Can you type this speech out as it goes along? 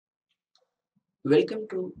Welcome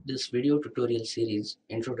to this video tutorial series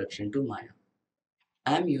Introduction to Maya.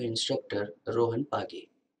 I am your instructor Rohan Page.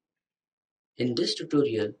 In this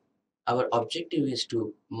tutorial, our objective is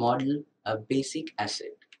to model a basic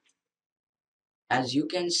asset. As you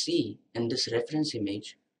can see in this reference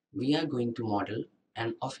image, we are going to model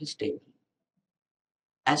an office table.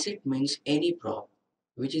 Asset means any prop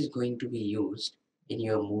which is going to be used in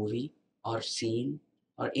your movie or scene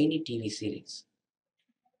or any TV series.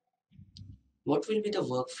 What will be the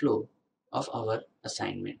workflow of our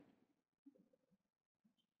assignment?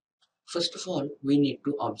 First of all, we need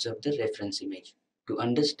to observe the reference image to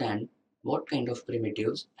understand what kind of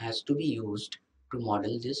primitives has to be used to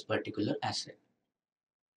model this particular asset.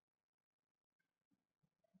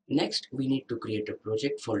 Next, we need to create a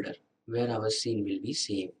project folder where our scene will be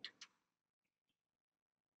saved.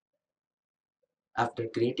 After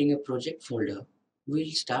creating a project folder,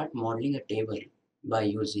 we'll start modeling a table by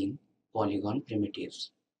using polygon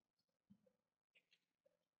primitives.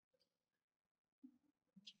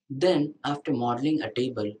 Then, after modeling a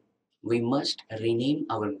table, we must rename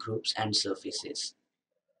our groups and surfaces.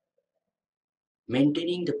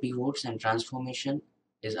 Maintaining the pivots and transformation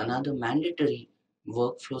is another mandatory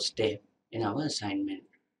workflow step in our assignment.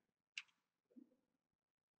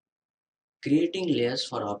 Creating layers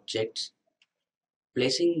for objects,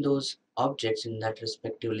 placing those objects in that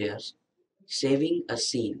respective layers, saving a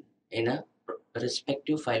scene in a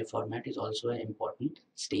respective file format is also an important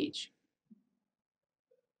stage.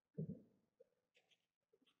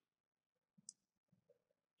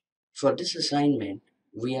 For this assignment,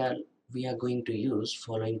 we are going to use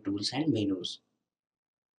following tools and menus: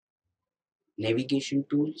 navigation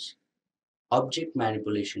tools, object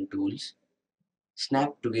manipulation tools,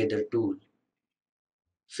 snap together tool,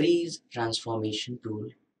 freeze transformation tool,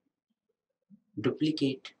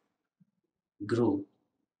 duplicate, group,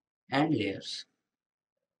 and layers.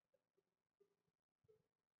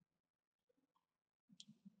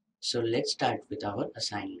 So let's start with our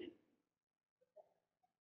assignment.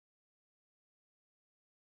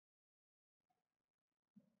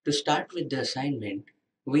 To start with the assignment,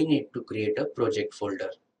 we need to create a project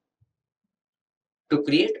folder. To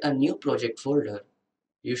create a new project folder,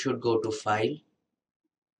 you should go to File,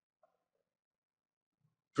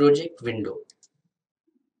 Project window.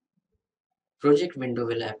 Project window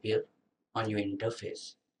will appear on your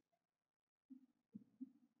interface.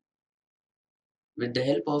 With the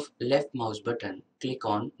help of left mouse button, click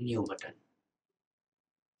on New button.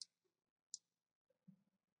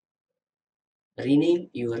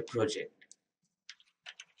 Rename your project.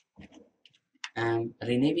 I am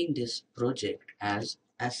renaming this project as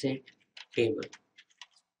Asset Table.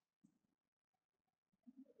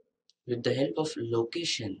 With the help of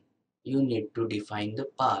location, you need to define the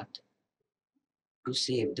path to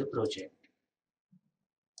save the project.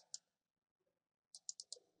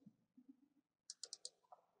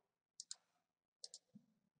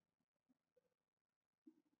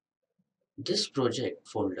 This project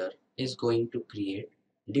folder is going to create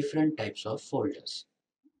different types of folders.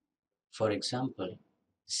 For example,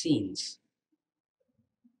 scenes.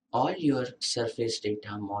 All your surface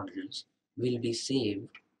data models will be saved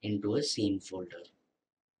into a scene folder.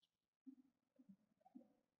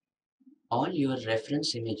 All your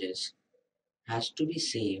reference images has to be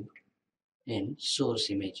saved in source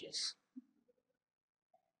images.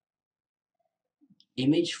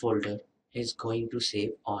 Image folder is going to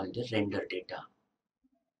save all the render data.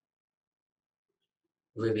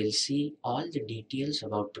 We will see all the details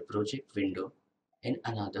about the project window in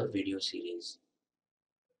another video series.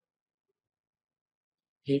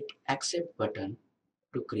 Hit Accept button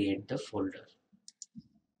to create the folder.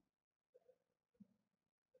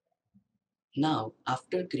 Now,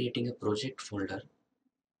 after creating a project folder,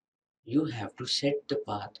 you have to set the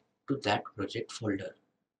path to that project folder.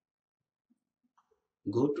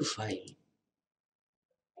 Go to File,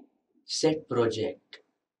 Set Project,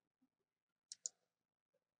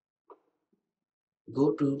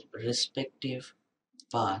 go to respective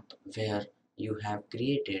path where you have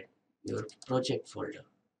created your project folder.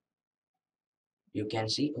 You can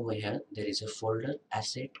see over here there is a folder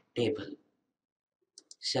Asset Table.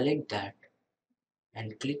 Select that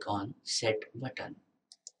and click on Set button.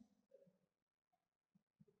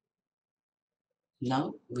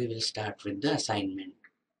 Now we will start with the assignment.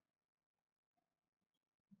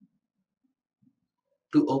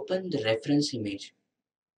 To open the reference image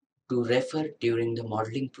to refer during the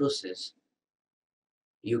modeling process,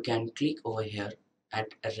 you can click over here at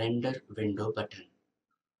a Render Window button.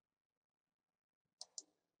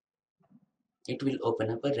 It will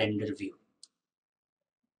open up a render view.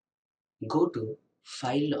 Go to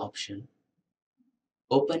File option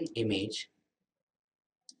Open image,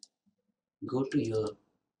 go to your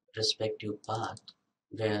respective path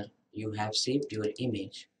where you have saved your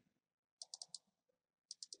image.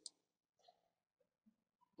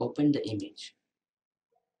 Open the image.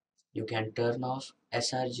 You can turn off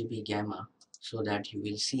sRGB gamma so that you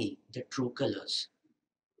will see the true colors.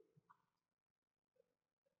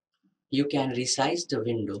 You can resize the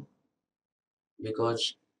window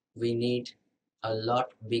because we need a lot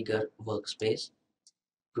bigger workspace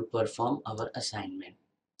to perform our assignment.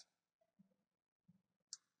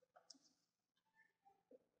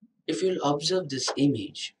 If you'll observe this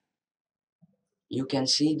image, you can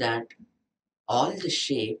see that all the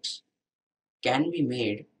shapes can be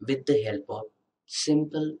made with the help of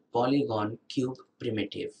simple polygon cube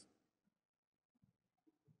primitive.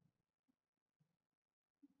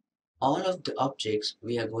 All of the objects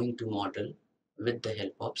we are going to model with the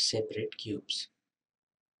help of separate cubes.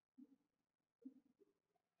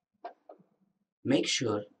 Make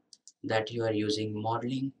sure that you are using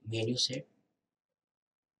modeling menu set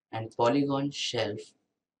and polygon shelf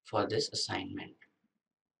for this assignment.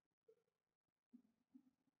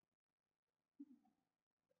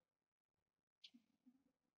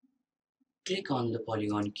 Click on the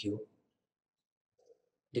polygon cube.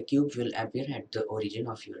 The cube will appear at the origin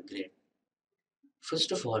of your grid.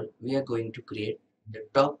 First of all, we are going to create the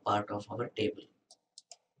top part of our table.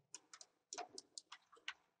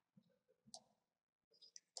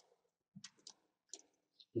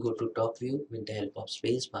 Go to top view with the help of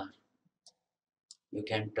spacebar. You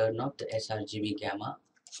can turn off the sRGB gamma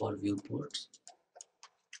for viewports.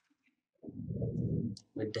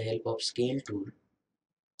 With the help of scale tool,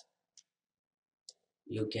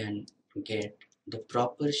 you can get the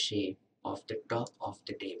proper shape of the top of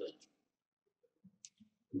the table.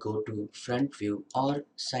 Go to front view or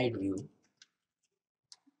side view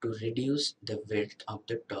to reduce the width of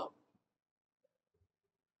the top.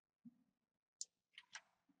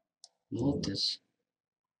 Move this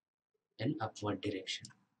in upward direction.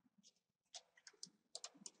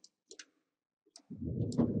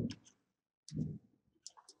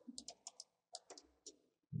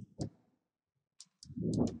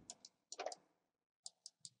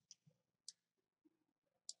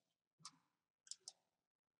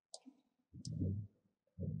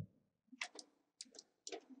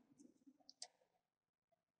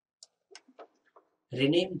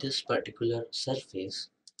 Rename this particular surface.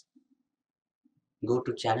 Go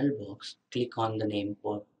to channel box, click on the name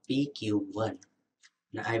for PQ1.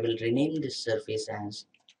 Now I will rename this surface as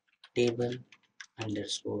table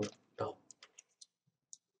underscore top.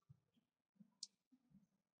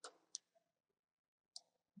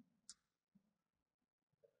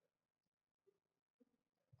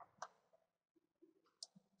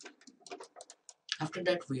 After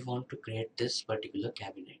that, we want to create this particular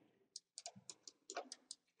cabinet.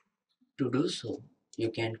 To do so,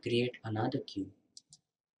 you can create another cube.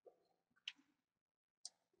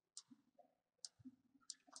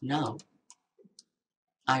 Now,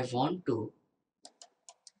 I want to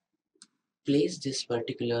place this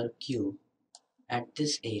particular cube at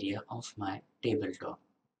this area of my tabletop.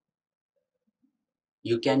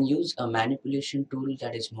 You can use a manipulation tool,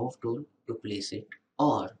 that is move tool, to place it,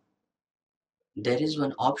 or there is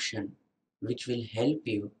one option which will help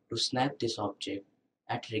you to snap this object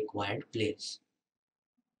at required place.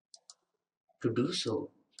 To do so,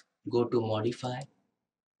 go to modify,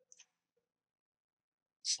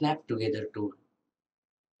 snap together tool.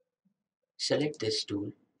 Select this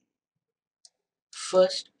tool.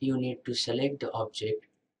 First, you need to select the object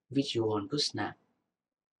which you want to snap.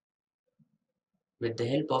 With the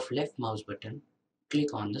help of left mouse button,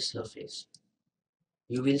 click on the surface.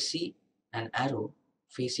 You will see an arrow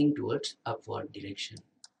facing towards upward direction.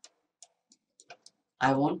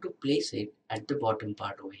 I want to place it at the bottom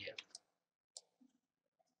part over here.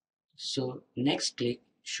 So next click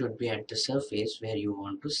should be at the surface where you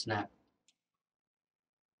want to snap.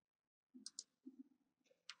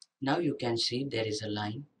 Now you can see there is a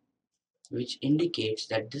line which indicates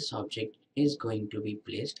that this object is going to be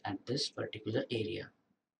placed at this particular area.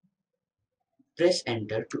 Press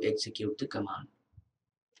enter to execute the command.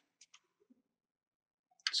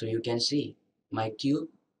 So you can see my cube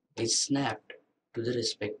is snapped to the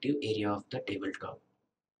respective area of the tabletop.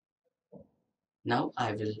 Now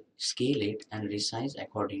I will scale it and resize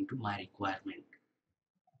according to my requirement.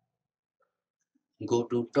 Go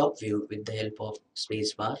to top view with the help of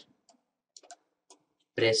spacebar.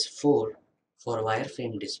 Press 4 for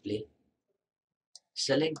wireframe display.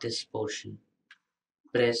 Select this portion.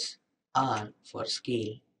 Press R for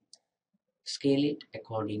scale. Scale it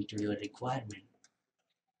according to your requirement.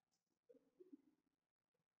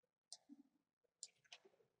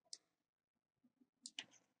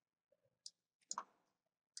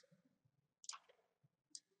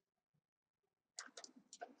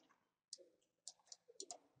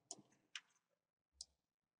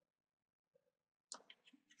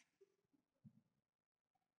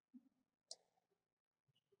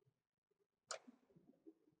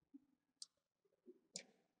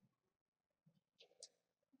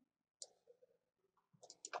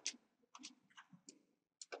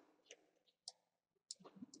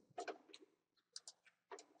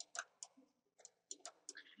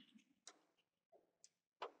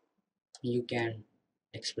 You can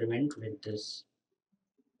experiment with this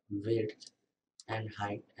width and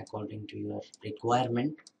height according to your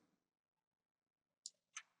requirement.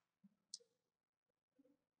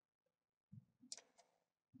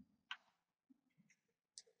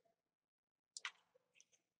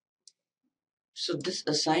 So this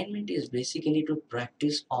assignment is basically to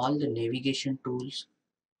practice all the navigation tools,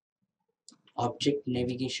 object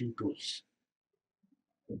navigation tools,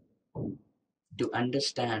 to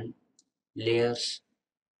understand layers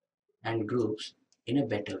and groups in a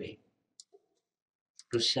better way.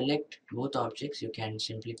 To select both objects, you can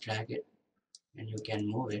simply drag it and you can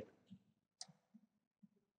move it.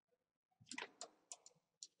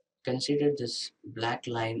 Consider this black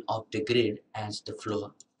line of the grid as the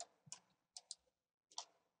floor.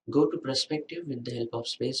 Go to perspective with the help of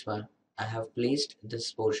spacebar. I have placed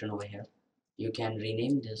this portion over here. You can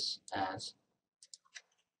rename this as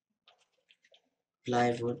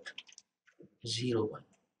plywood 01.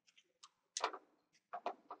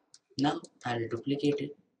 Now I'll duplicate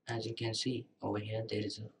it. As you can see over here, there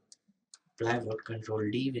is a plywood. Control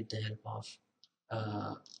D with the help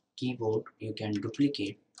of keyboard. You can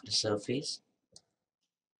duplicate the surface.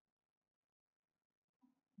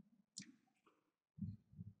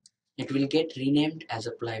 It will get renamed as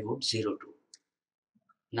a plywood 02.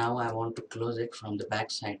 Now I want to close it from the back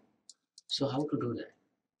side. So how to do that?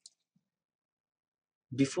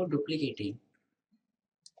 Before duplicating,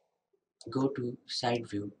 go to side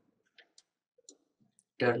view,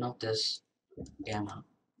 turn off this gamma,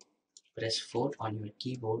 press 4 on your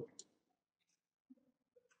keyboard,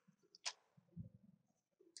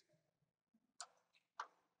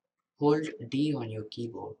 hold D on your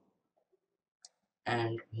keyboard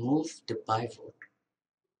and move the pivot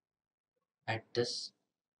at this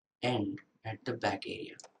end at the back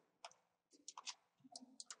area.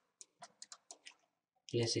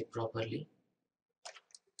 Place it properly.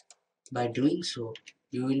 By doing so,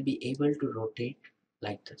 you will be able to rotate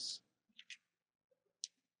like this.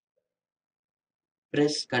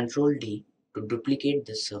 Press Ctrl D to duplicate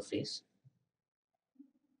this surface.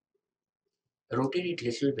 Rotate it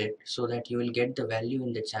little bit so that you will get the value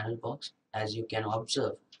in the channel box. As you can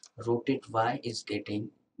observe, rotate Y is getting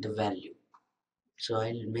the value. So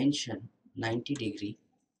I'll mention 90°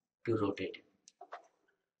 to rotate it.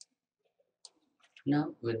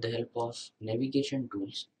 Now with the help of navigation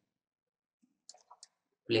tools,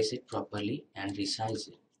 place it properly and resize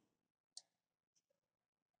it.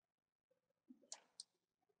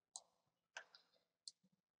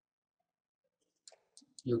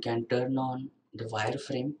 You can turn on the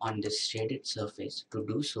wireframe on this shaded surface. To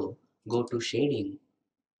do so, go to shading,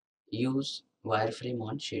 use wireframe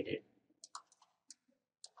on shaded.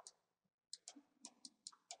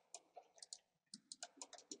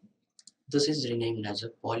 This is renamed as a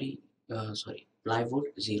plywood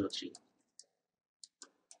 03.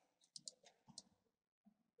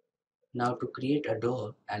 Now to create a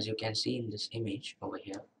door, as you can see in this image over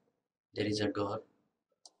here, there is a door.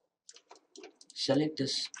 Select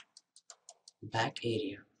this back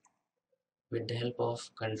area with the help of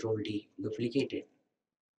Ctrl D, duplicate it.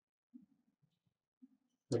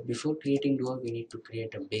 But before creating door, we need to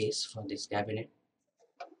create a base for this cabinet.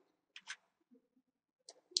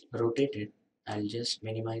 Rotate it. I'll just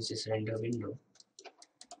minimize this render window.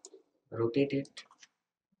 Rotate it.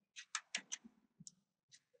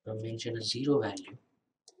 Mention a 0 value.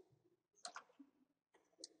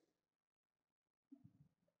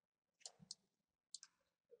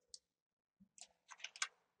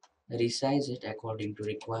 Resize it according to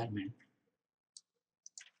requirement.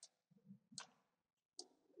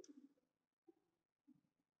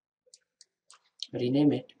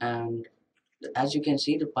 Rename it, and as you can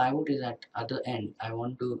see, the pivot is at other end. I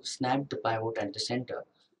want to snap the pivot at the center.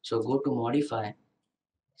 So go to modify,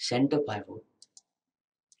 center pivot.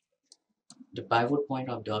 The pivot point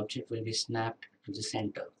of the object will be snapped to the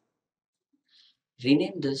center.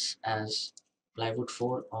 Rename this as plywood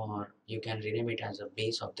 4, or you can rename it as a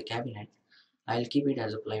base of the cabinet. I'll keep it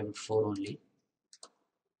as a plywood 4 only.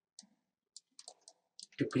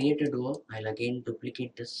 To create a door, I'll again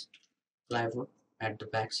duplicate this plywood at the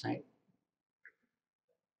back side.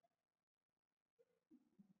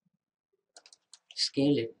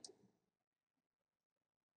 Scale it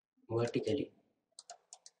vertically.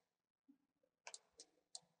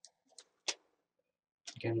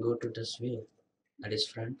 You can go to this view, that is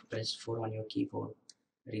front, press 4 on your keyboard,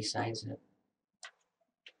 resize it.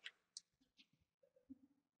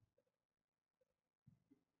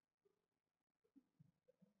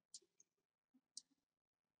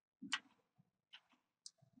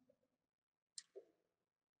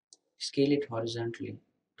 Scale it horizontally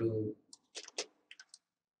to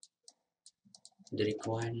the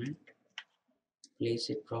requirement, place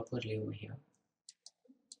it properly over here,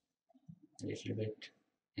 a little bit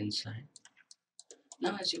inside.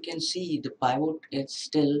 Now as you can see, the pivot is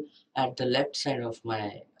still at the left side of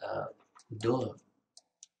my door,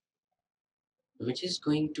 which is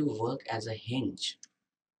going to work as a hinge,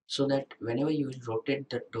 so that whenever you will rotate,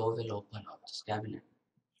 the door will open of this cabinet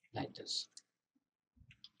like this.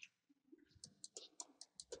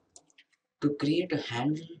 To create a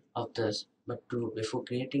handle of this, but before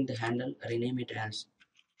creating the handle, rename it as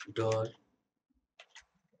door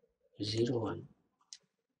 01.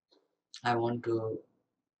 I want to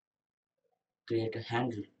create a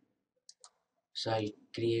handle, so I'll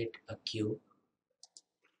create a cube.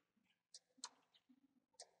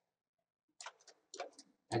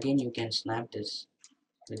 Again, you can snap this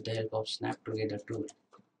with the help of snap together tool.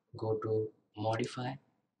 Go to modify,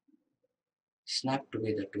 snap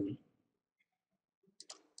together tool.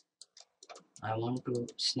 I want to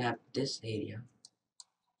snap this area.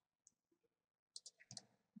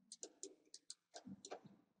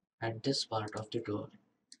 At this part of the door,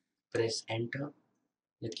 press enter,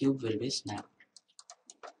 the cube will be snapped.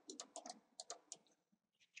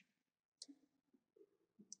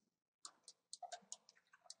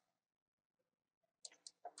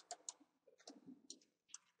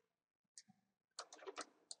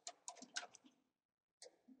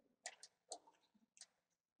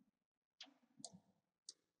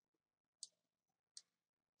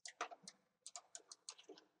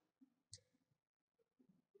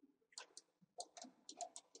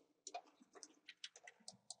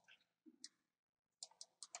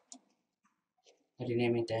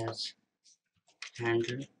 Rename it as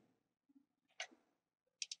handle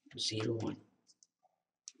 01.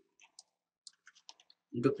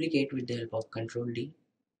 Duplicate with the help of Ctrl D.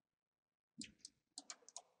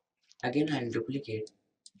 Again, I'll duplicate,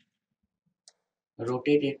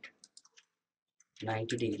 rotate it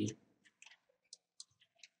 90 degree.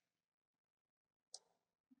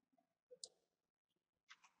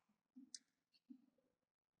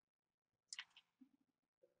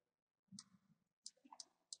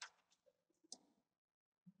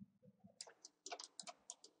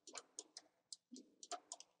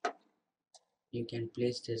 You can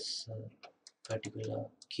place this particular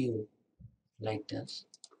cube like this.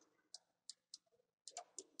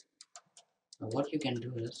 Now what you can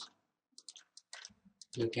do is,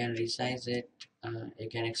 you can resize it, you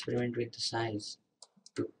can experiment with the size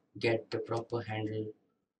to get the proper handle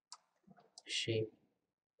shape.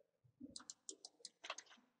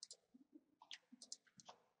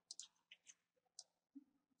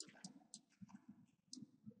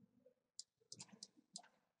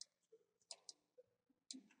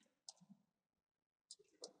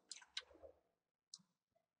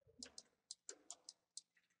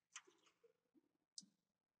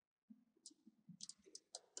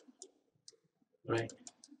 Right.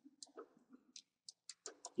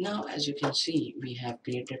 Now as you can see, we have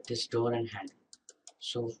created this door and handle.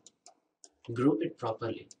 So group it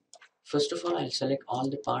properly. First of all, I'll select all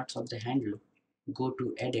the parts of the handle, go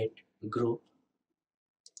to edit, group.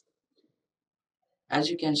 As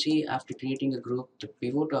you can see, after creating a group, the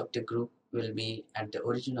pivot of the group will be at the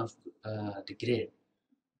origin of the grid.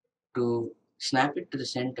 To snap it to the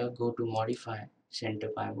center, go to modify, center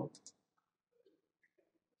pivot.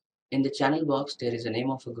 In the channel box, there is a name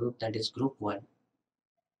of a group, that is group 1.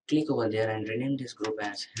 Click over there and rename this group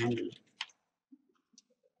as handle.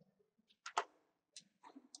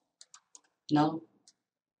 Now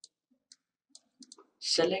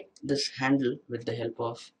select this handle with the help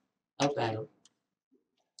of up arrow,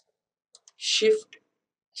 shift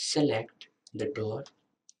select the door,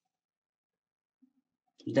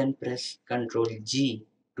 then press Ctrl G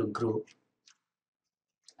to group.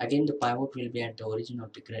 Again, the pivot will be at the origin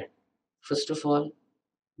of the grid. First of all,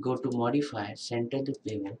 go to modify, center the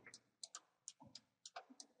pivot.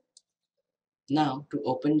 Now to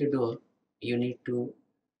open the door, you need to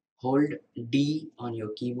hold D on your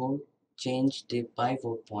keyboard, change the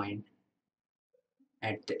pivot point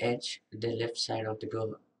at the edge, the left side of the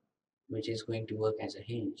door, which is going to work as a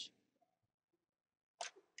hinge.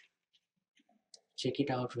 Check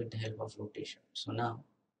it out with the help of rotation. So now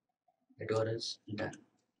the door is done.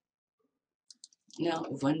 Now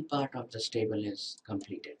one part of the stable is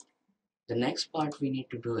completed. The next part we need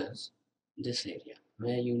to do is this area,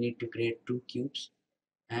 where you need to create 2 cubes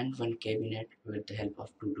and 1 cabinet with the help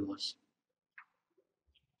of 2 doors.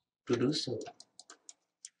 To do so,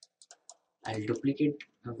 I'll duplicate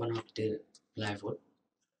one of the plywood,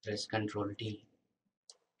 press Ctrl D.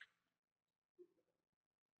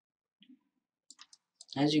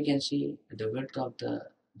 As you can see, the width of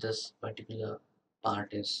this particular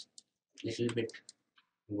part is little bit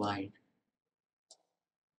wide.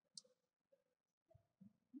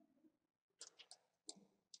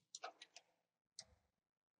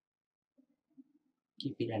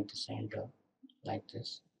 Keep it at the center like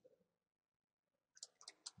this.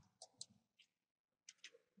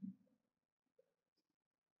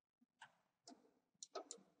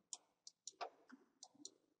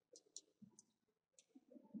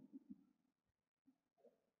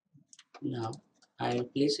 Now I will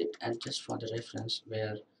place it at just for the reference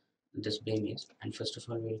where this beam is, and first of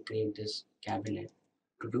all we will create this cabinet.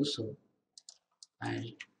 To do so, I'll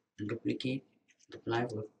duplicate the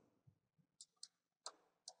plywood,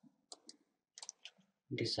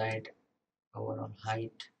 decide overall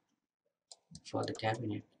height for the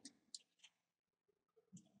cabinet,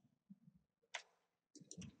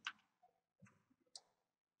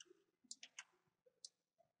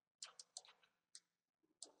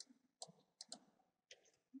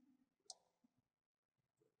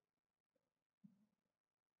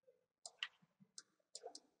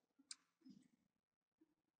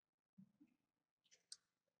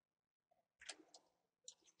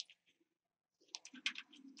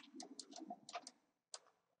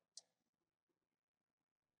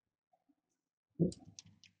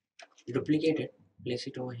 duplicate it, place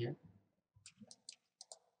it over here.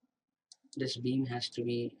 This beam has to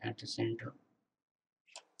be at the center.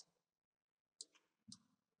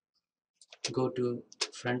 Go to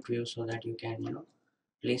front view so that you can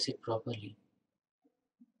place it properly.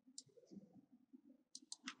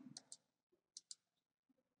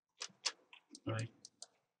 Right.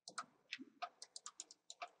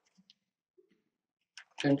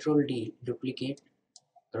 Control D, duplicate,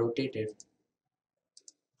 rotate it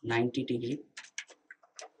 90 degree.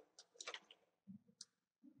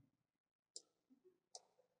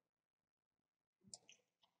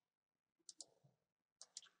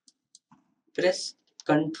 Press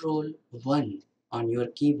Ctrl 1 on your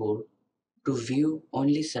keyboard to view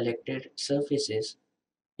only selected surfaces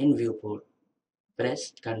in viewport.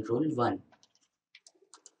 Press Ctrl 1.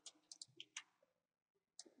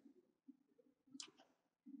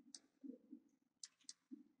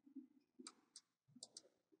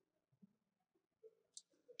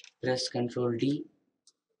 Press Ctrl D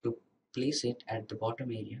to place it at the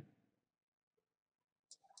bottom area.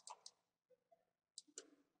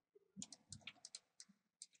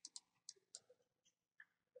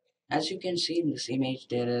 As you can see in this image,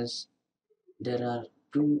 there are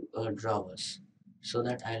two drawers, so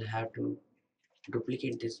that I'll have to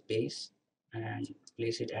duplicate this base and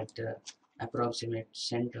place it at the approximate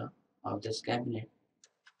center of this cabinet.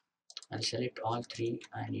 I'll select all three.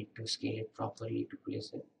 I need to scale it properly to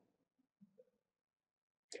place it.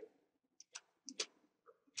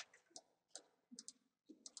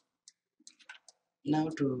 Now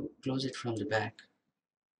to close it from the back,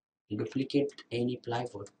 duplicate any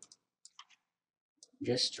plywood,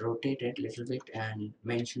 just rotate it a little bit and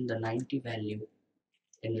mention the 90 value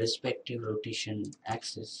in respective rotation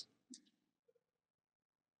axis.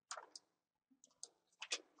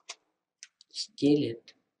 Scale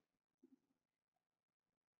it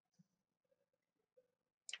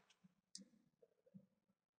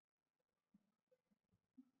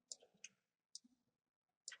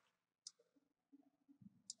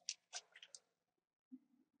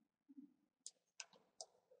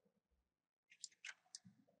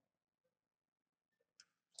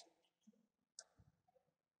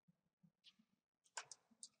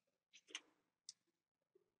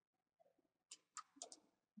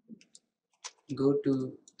go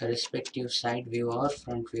to the respective side view or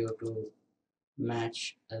front view to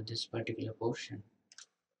match this particular portion.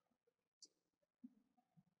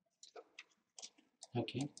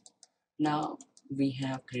 Okay, now we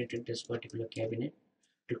have created this particular cabinet.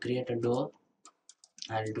 To create a door,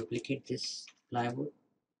 I'll duplicate this plywood,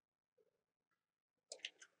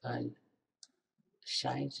 I'll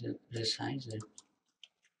size it, resize it,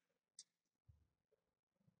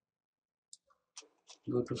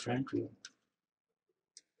 go to front view,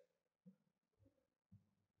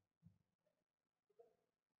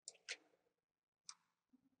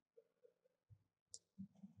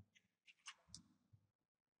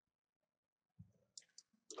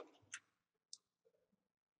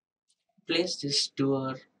 place this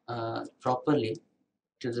door properly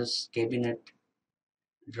to this cabinet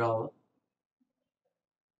drawer.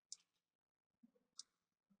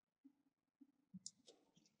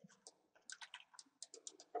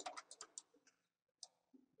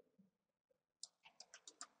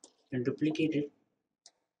 And duplicate it,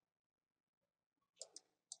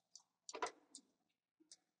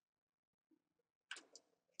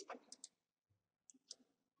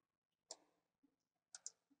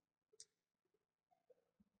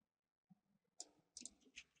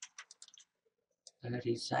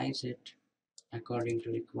 resize it according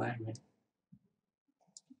to requirement.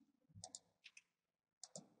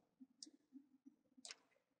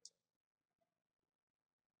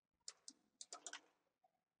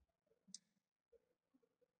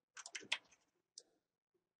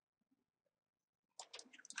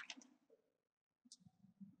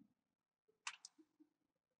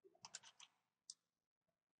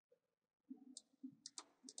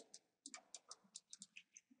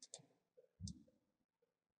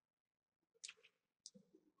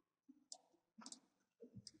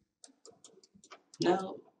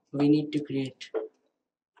 Now we need to create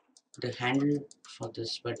the handle for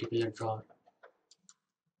this particular drawer.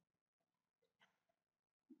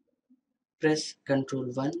 Press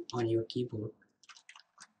Ctrl 1 on your keyboard.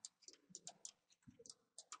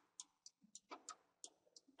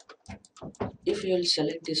 If you will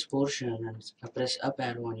select this portion and press up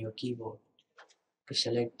arrow on your keyboard to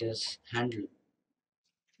select this handle,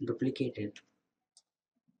 duplicate it,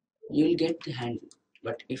 you will get the handle.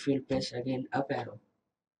 But if you will press again up arrow,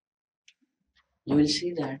 you will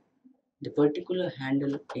see that the particular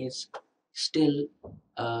handle is still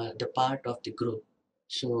the part of the group.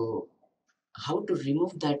 So how to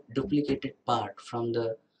remove that duplicated part from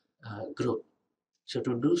the group? So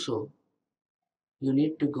to do so, you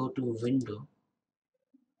need to go to Window,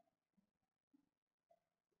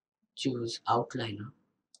 choose Outliner.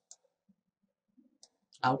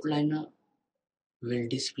 Outliner will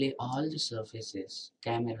display all the surfaces,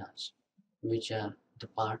 cameras, which are the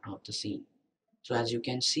part of the scene. So as you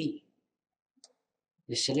can see,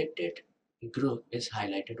 the selected group is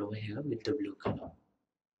highlighted over here with the blue color.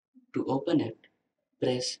 To open it,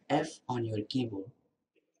 press F on your keyboard,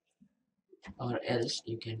 or else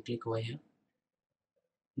you can click over here.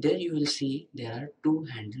 There you will see there are two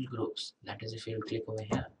handle groups. That is, if you click over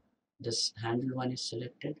here, this handle 1 is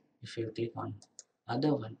selected. If you click on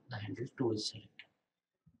other one, the handle 2 is selected.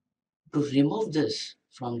 To remove this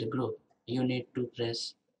from the group, you need to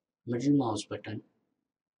press middle mouse button,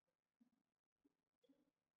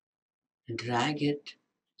 drag it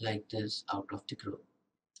like this out of the group.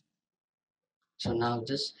 So now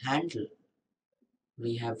this handle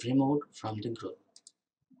we have removed from the group.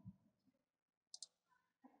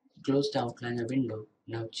 Close the outliner window.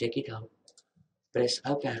 Now check it out. Press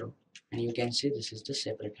up arrow and you can see this is the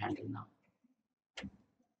separate handle now.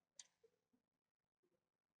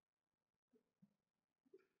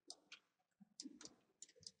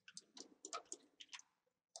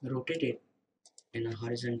 Rotate it in a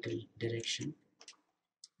horizontal direction.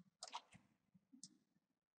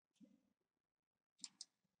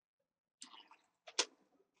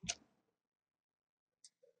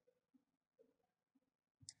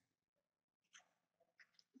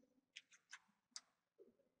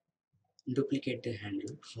 Duplicate the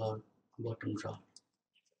handle for bottom drawer.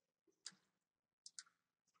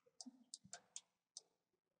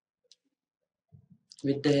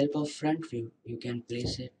 With the help of front view, you can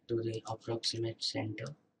place it to the approximate center.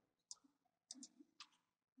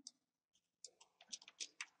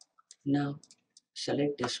 Now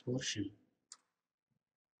select this portion.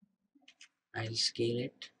 I'll scale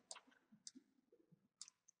it.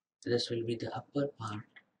 This will be the upper part.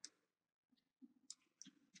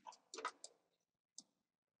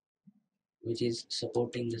 Which is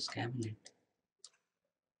supporting this cabinet.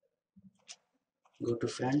 Go to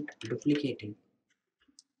front, duplicate it.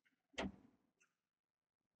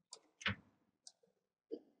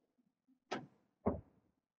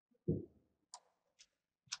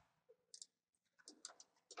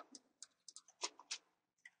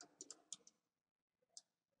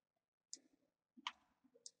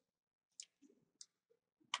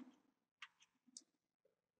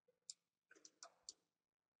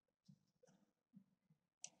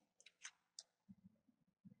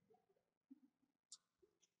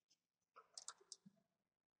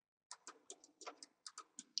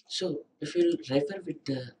 So if you refer with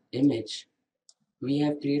the image, we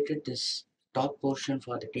have created this top portion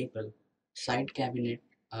for the table, side cabinet,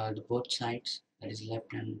 the both sides, that is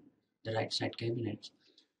left and the right side cabinets.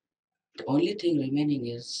 The only thing remaining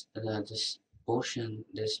is this portion,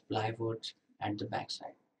 this plywood at the back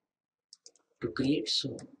side. To create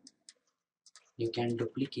so, you can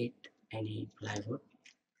duplicate any plywood,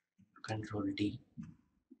 Control D.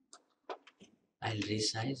 I'll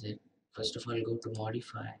resize it. First of all, go to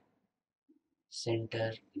Modify,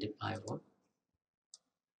 center the plywood.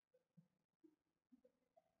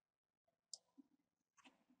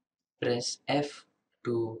 Press F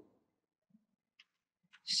to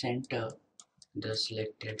center the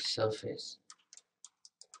selected surface.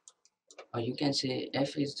 Or you can say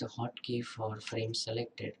F is the hotkey for frame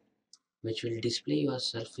selected. which will display your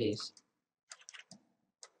surface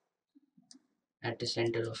at the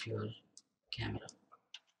center of your camera.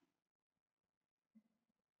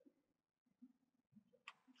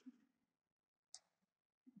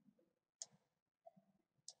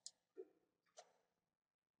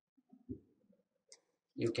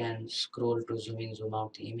 You can scroll to zoom in, zoom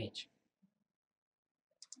out the image.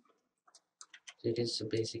 So it is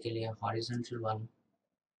basically a horizontal one.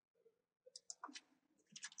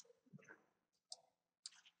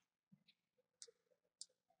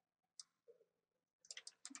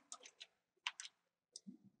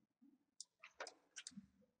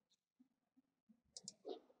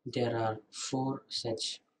 There are 4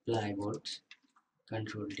 such plywoods.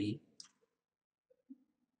 Control D.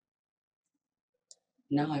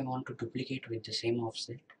 Now I want to duplicate with the same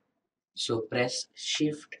offset. So press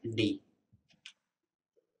Shift D.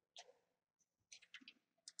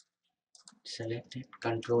 Select it,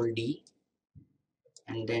 Control D,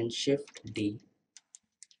 and then Shift D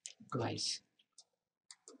twice.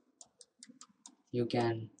 You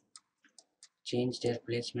can change their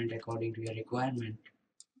placement according to your requirement.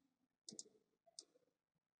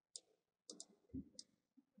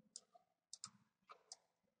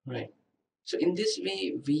 Right. So in this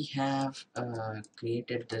way, we have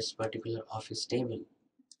created this particular office table.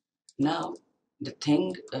 Now, the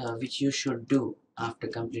thing which you should do after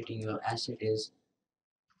completing your asset is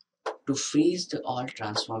to freeze the all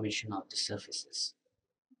transformation of the surfaces.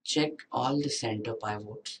 Check all the center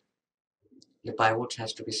pivots. The pivots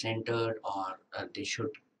has to be centered, or they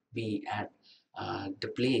should be at the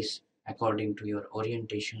place according to your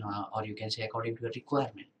orientation, or you can say according to your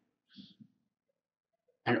requirement.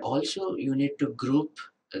 And also you need to group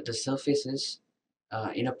the surfaces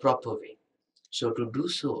in a proper way. So to do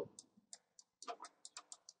so,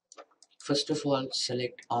 first of all,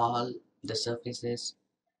 select all the surfaces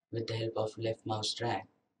with the help of left mouse drag.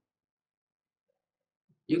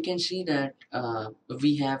 You can see that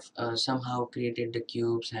we have somehow created the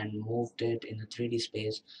cubes and moved it in the 3D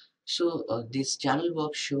space. So this channel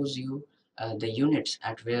box shows you the units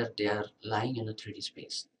at where they are lying in the 3D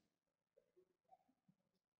space.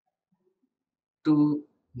 To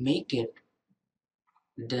make it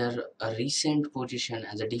their recent position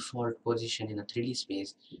as a default position in a 3D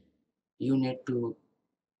space, you need to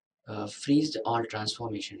freeze the all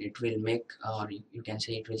transformation. It will make, or you can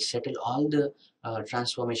say it will settle all the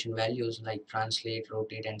transformation values like translate,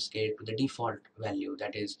 rotate and scale to the default value.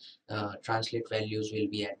 That is, translate values will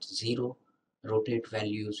be at 0, rotate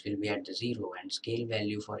values will be at the 0, and scale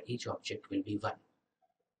value for each object will be 1.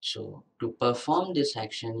 So to perform this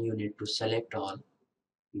action, you need to select all,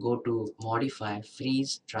 go to modify,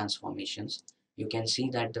 freeze transformations. You can see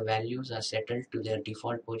that the values are settled to their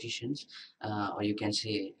default positions, or you can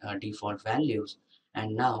say default values.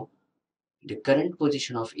 And now the current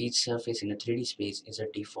position of each surface in a 3D space is a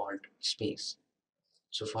default space.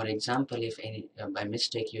 So for example, if any by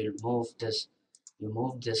mistake you move this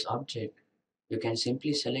object, you can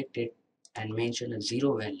simply select it and mention a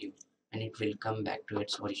 0 value, and it will come back to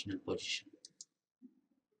its original position.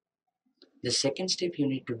 The second step you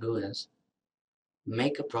need to do is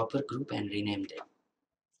make a proper group and rename them.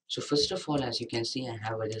 So first of all, as you can see, I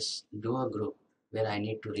have this door group where I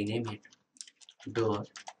need to rename it door.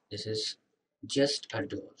 This is just a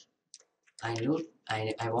door. I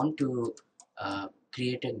want to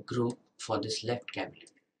create a group for this left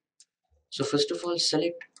cabinet. So first of all,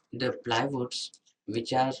 select the plywoods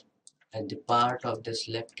which are at the part of this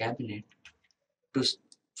left cabinet.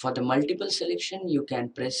 For the multiple selection, you can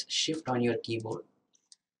press Shift on your keyboard.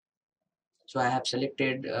 So I have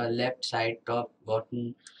selected left, side, top,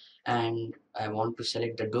 bottom, and I want to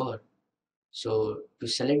select the door. So to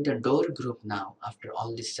select the door group now, after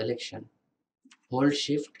all this selection, hold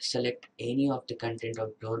Shift, select any of the content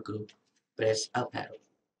of door group, press up arrow.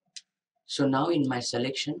 So now in my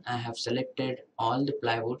selection, I have selected all the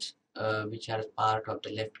plywoods which are part of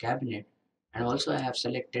the left cabinet, and also I have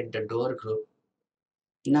selected the door group.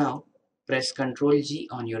 Now press Ctrl G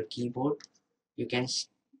on your keyboard. You can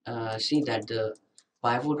see that the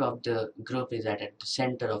pivot of the group is at the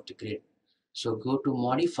center of the grid. So go to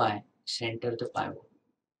modify, center the pivot.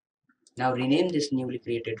 Now rename this newly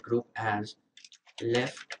created group as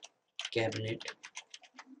left cabinet.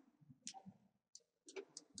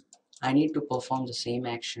 I need to perform the same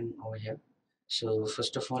action over here. So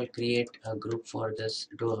first of all, create a group for this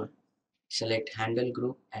door. Select handle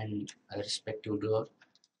group and a respective door.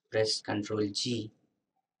 Press Ctrl G.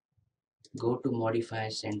 Go to modify,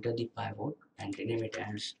 center the pivot and rename it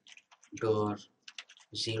as door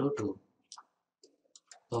 02.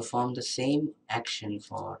 Perform the same action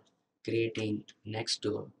for creating next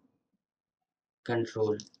door.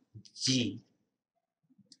 Control G,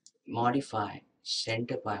 modify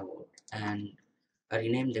center pivot and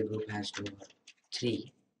rename the group as door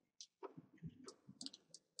 3.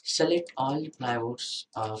 Select all pivots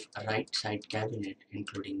of right side cabinet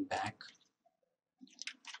including back.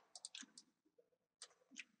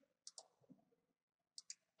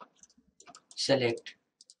 Select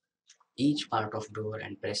each part of door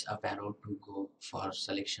and press up arrow to go for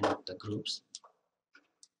selection of the groups.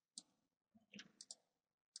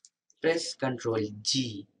 Press Ctrl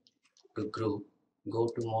G to group. Go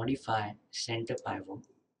to modify center pivot.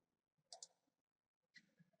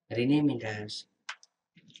 Rename it as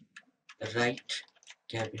right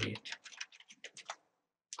cabinet.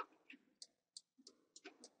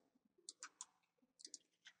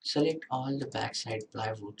 Select all the backside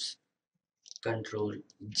plywoods. Ctrl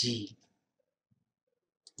G.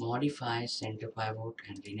 Modify center pivot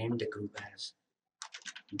and rename the group as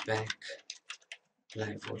back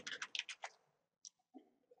plywood.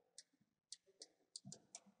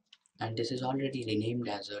 And this is already renamed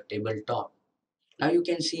as a tabletop. Now you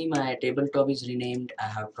can see my tabletop is renamed. I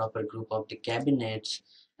have proper group of the cabinets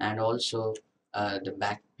and also the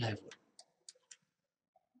back plywood.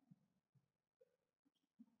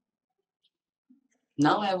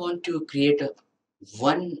 Now I want to create a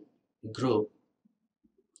one group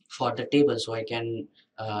for the table, so I can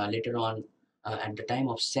later on at the time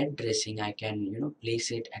of set dressing I can place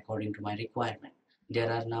it according to my requirement.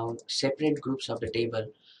 There are now separate groups of the table,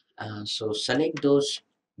 so select those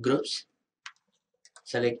groups.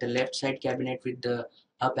 Select the left side cabinet with the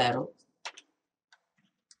up arrow,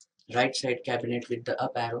 right side cabinet with the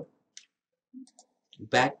up arrow,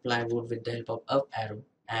 back plywood with the help of up arrow,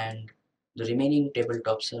 and the remaining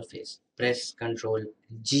tabletop surface. Press Ctrl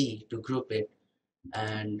G to group it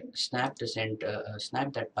and snap the center,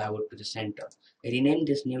 snap that pivot to the center. Rename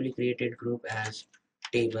this newly created group as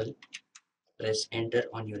table. Press enter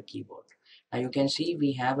on your keyboard. Now you can see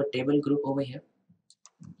we have a table group over here.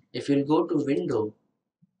 If you'll go to window,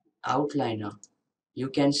 outliner, you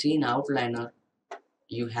can see in outliner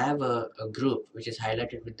you have a group which is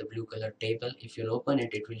highlighted with the blue color table. If you'll open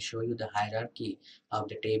it, it will show you the hierarchy of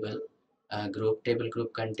the table group. Table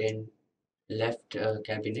group contain left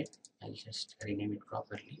cabinet. I'll just rename it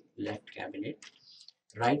properly. Left cabinet,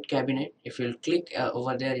 right cabinet. If you'll click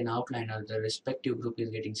over there in outliner, the respective group is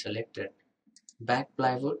getting selected. Back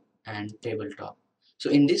plywood and tabletop. So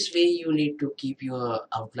in this way you need to keep your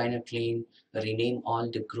outliner clean, rename all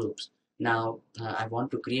the groups. Now I want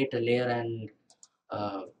to create a layer and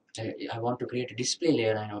uh, I want to create a display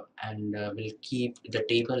layer and will keep the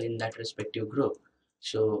table in that respective group.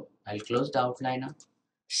 So I'll close the outliner,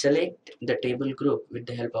 select the table group with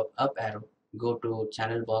the help of up arrow, go to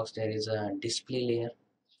channel box, there is a display layer,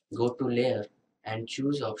 go to layer and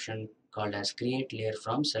choose option called as create layer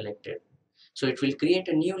from selected. So it will create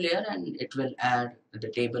a new layer and it will add the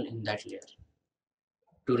table in that layer.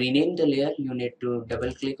 To rename the layer you need to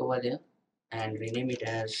double click over there and rename it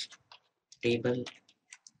as table.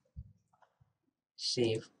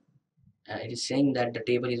 Save. It is saying that the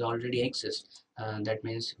table is already exists. That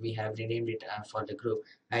means we have renamed it for the group.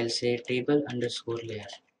 I'll say table underscore layer.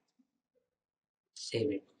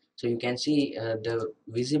 Save it. So you can see the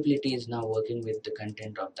visibility is now working with the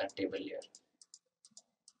content of that table layer.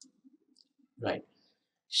 Right.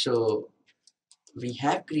 So we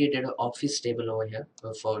have created an office table over here.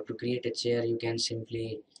 For to create a chair, you can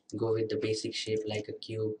simply go with the basic shape like a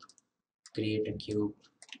cube. Create a cube.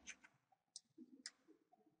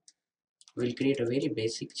 We'll create a very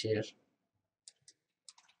basic chair.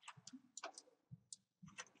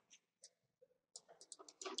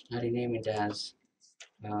 I rename it as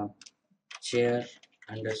chair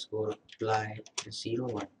underscore ply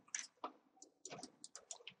 01.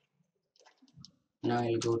 Now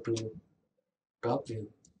I'll go to top view,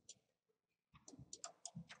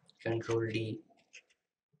 Control D.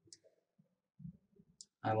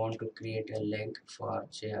 I want to create a leg for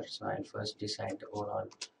chair, so I'll first decide the overall,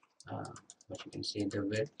 what you can see, the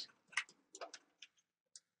width.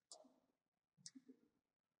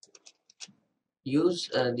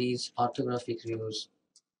 Use these orthographic views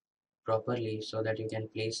properly so that you can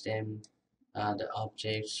place them, the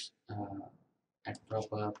objects at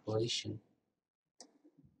proper position.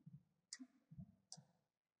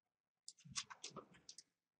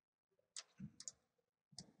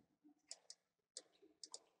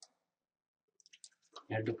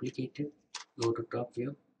 Now duplicate it, go to top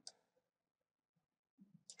view,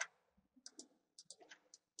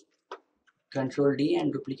 Control D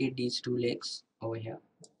and duplicate these two legs over here.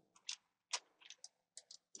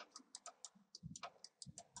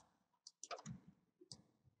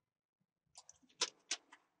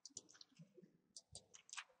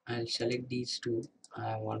 I'll select these two.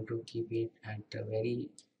 I want to keep it at the very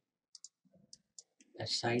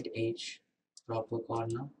side edge, proper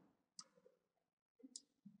corner.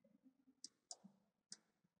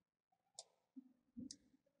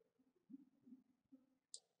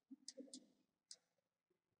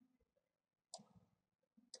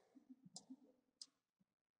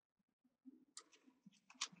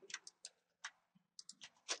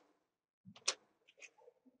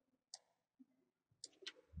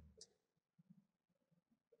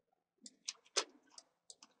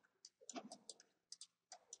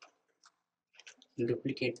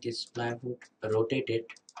 Duplicate this plywood, rotate it.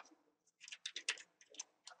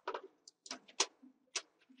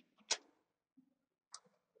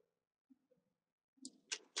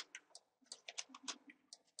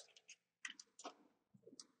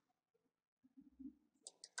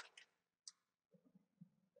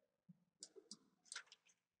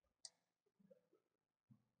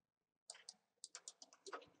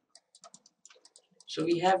 So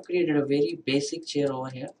we have created a very basic chair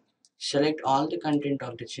over here. Select all the content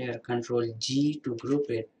of the chair, Control G to group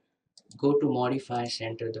it. Go to modify,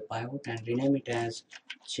 center the pivot and rename it as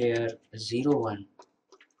chair 01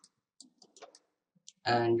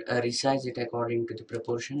 and resize it according to the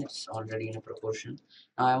proportion. It's already in a proportion.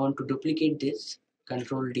 Now I want to duplicate this,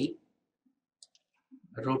 Control D,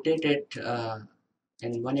 rotate it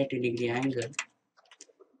in 180-degree angle,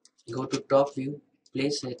 go to top view,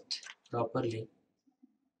 place it properly.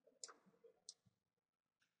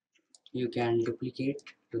 You can duplicate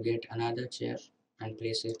to get another chair and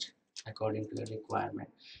place it according to the requirement.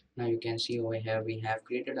 Now you can see over here we have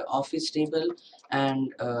created an office table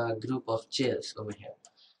and a group of chairs over here.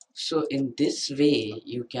 So in this way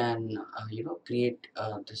you can create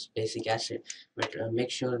this basic asset, but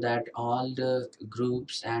make sure that all the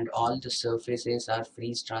groups and all the surfaces are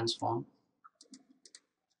freeze transformed,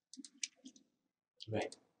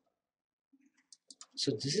 right?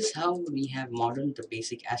 So this is how we have modeled the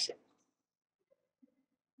basic asset.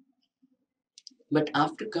 But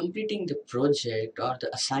after completing the project or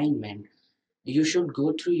the assignment, you should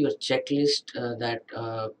go through your checklist,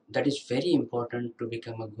 that is very important to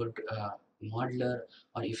become a good modeler,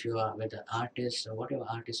 or if you are with an artist or whatever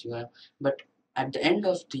artist you are. But at the end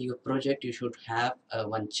of your project you should have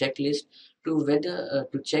one checklist to whether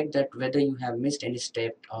to check that whether you have missed any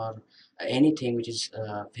step or anything which is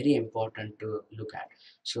very important to look at.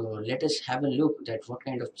 So let us have a look that what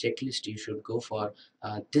kind of checklist you should go for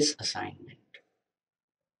this assignment.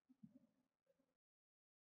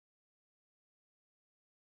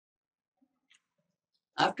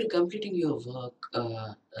 After completing your work,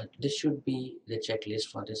 this should be the checklist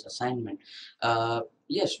for this assignment.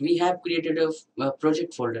 Yes, we have created a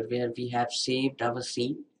project folder where we have saved our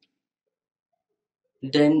scene.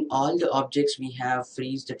 Then all the objects we have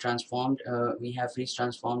freeze transformed all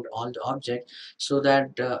the objects so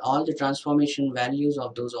that all the transformation values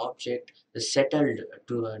of those objects is settled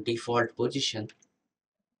to a default position.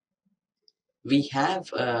 We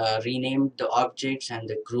have renamed the objects and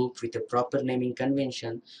the group with a proper naming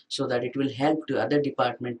convention so that it will help to other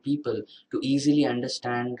department people to easily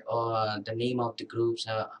understand the name of the groups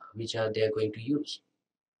which are they are going to use.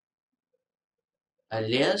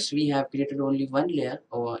 Layers, we have created only one layer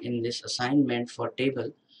in this assignment for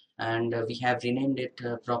table, and we have renamed it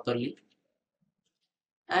properly,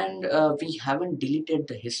 and we haven't deleted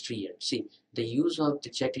the history yet. See, the use of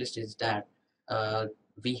the checklist is that uh,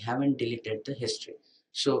 we haven't deleted the history.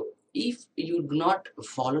 So if you do not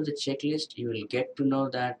follow the checklist, you will get to know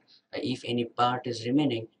that if any part is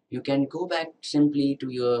remaining, you can go back simply to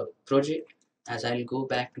your project, as I'll go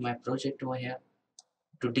back to my project over here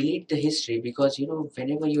to delete the history, because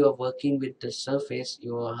whenever you are working with the surface,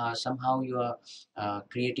 you are somehow you are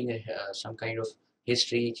creating some kind of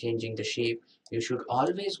history, changing the shape. You should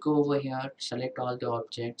always go over here, select all the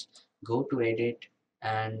objects, go to edit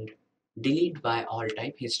and delete by all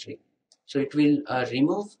type history. So it will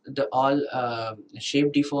remove the all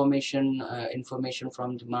shape deformation information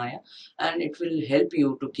from the Maya, and it will help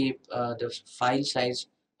you to keep the file size,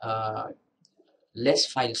 uh, less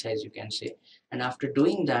file size you can say. And after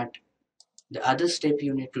doing that, the other step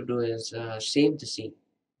you need to do is save the scene.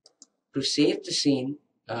 To save the scene,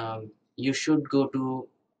 you should go to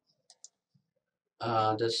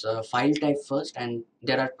this file type first, and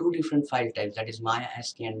there are two different file types, that is Maya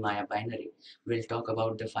ASCII and Maya binary. We'll talk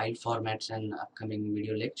about the file formats in upcoming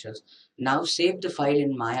video lectures. Now save the file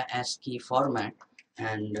in Maya ASCII format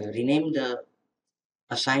and rename the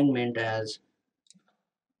assignment as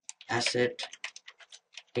asset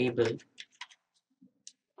table,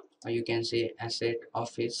 or you can say asset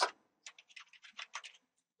office.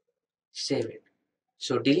 Save it.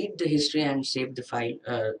 So delete the history and save the file.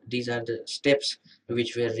 These are the steps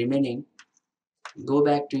which were remaining. Go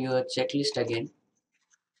back to your checklist again.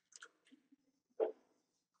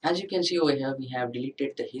 As you can see over here, we have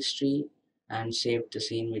deleted the history and saved the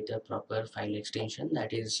scene with the proper file extension,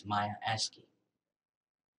 that is Maya ASCII.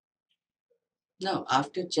 Now,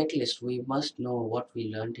 after checklist, we must know what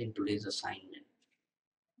we learned in today's assignment.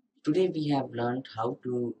 Today we have learned how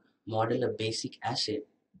to model a basic asset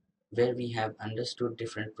where we have understood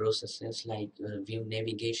different processes like view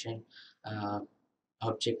navigation, uh,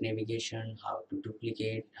 object navigation, how to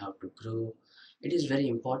duplicate, how to group. It is very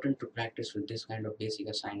important to practice with this kind of basic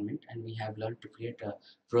assignment, and we have learned to create a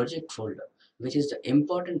project folder, which is the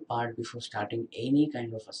important part before starting any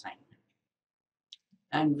kind of assignment.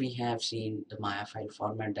 And we have seen the Maya file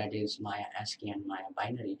format, that is Maya ASCII and Maya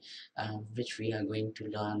binary, which we are going to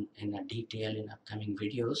learn in a detail in upcoming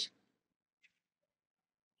videos.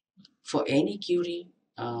 For any query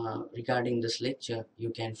regarding this lecture, you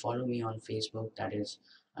can follow me on Facebook, that is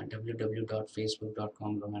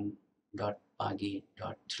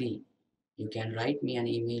www.facebook.com/rohan.page.3. You can write me an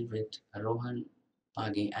email with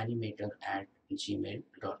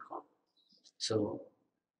rohanpageanimator@gmail.com. So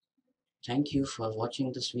thank you for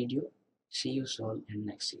watching this video. See you soon in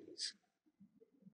next series.